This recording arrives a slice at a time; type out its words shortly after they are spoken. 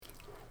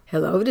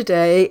Hello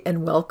today,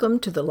 and welcome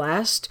to the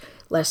last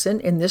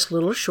lesson in this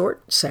little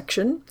short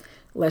section,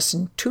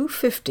 lesson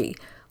 250.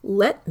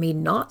 Let me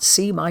not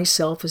see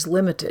myself as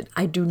limited.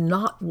 I do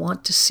not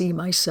want to see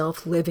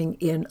myself living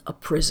in a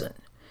prison.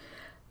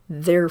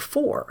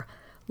 Therefore,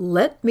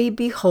 let me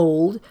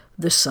behold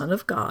the Son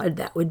of God,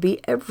 that would be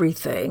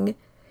everything,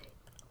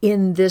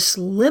 in this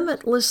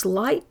limitless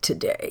light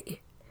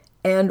today,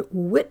 and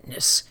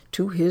witness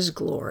to his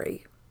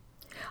glory.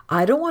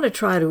 I don't want to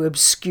try to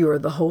obscure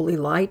the holy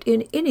light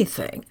in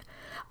anything.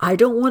 I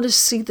don't want to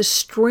see the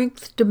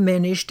strength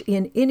diminished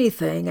in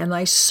anything, and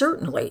I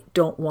certainly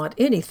don't want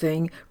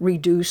anything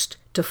reduced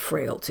to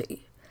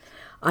frailty.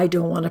 I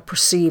don't want to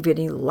perceive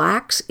any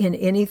lacks in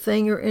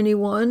anything or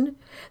anyone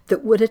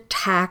that would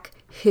attack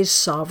his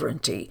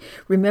sovereignty.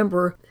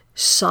 Remember,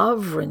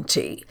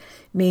 sovereignty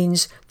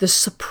means the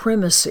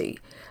supremacy,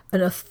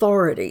 an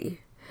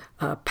authority,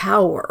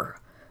 power,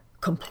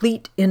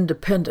 complete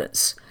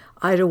independence.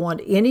 I don't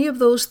want any of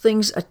those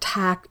things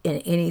attacked in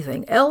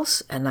anything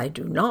else, and I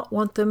do not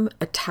want them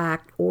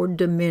attacked or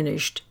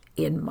diminished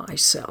in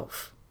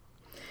myself.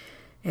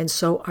 And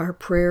so our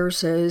prayer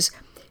says,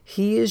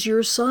 He is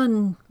your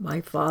Son, my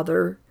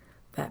Father.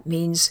 That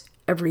means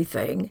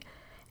everything.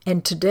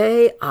 And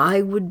today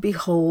I would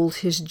behold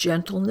his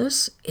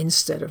gentleness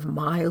instead of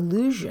my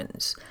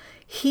illusions.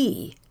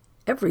 He,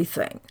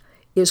 everything,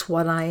 is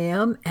what I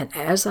am, and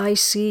as I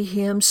see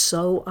him,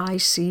 so I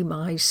see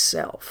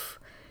myself.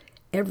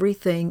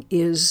 Everything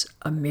is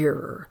a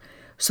mirror.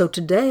 So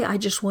today I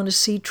just want to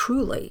see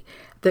truly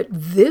that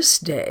this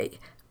day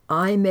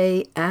I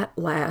may at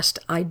last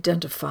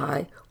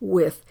identify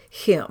with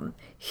him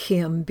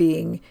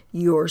being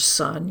your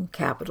Son,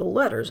 capital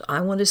letters.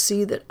 I want to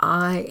see that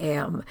I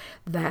am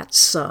that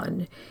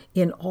Son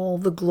in all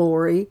the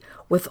glory,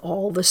 with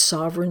all the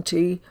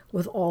sovereignty,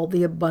 with all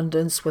the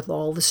abundance, with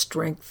all the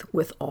strength,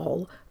 with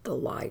all the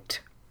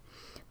light.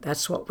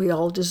 That's what we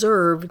all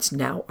deserve. It's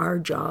now our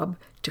job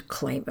to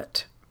claim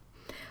it.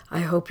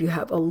 I hope you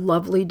have a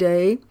lovely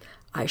day.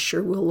 I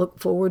sure will look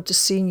forward to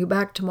seeing you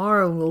back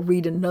tomorrow, and we'll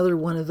read another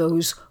one of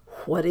those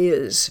What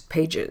Is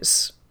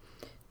pages.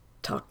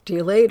 Talk to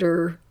you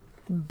later.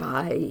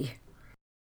 Bye.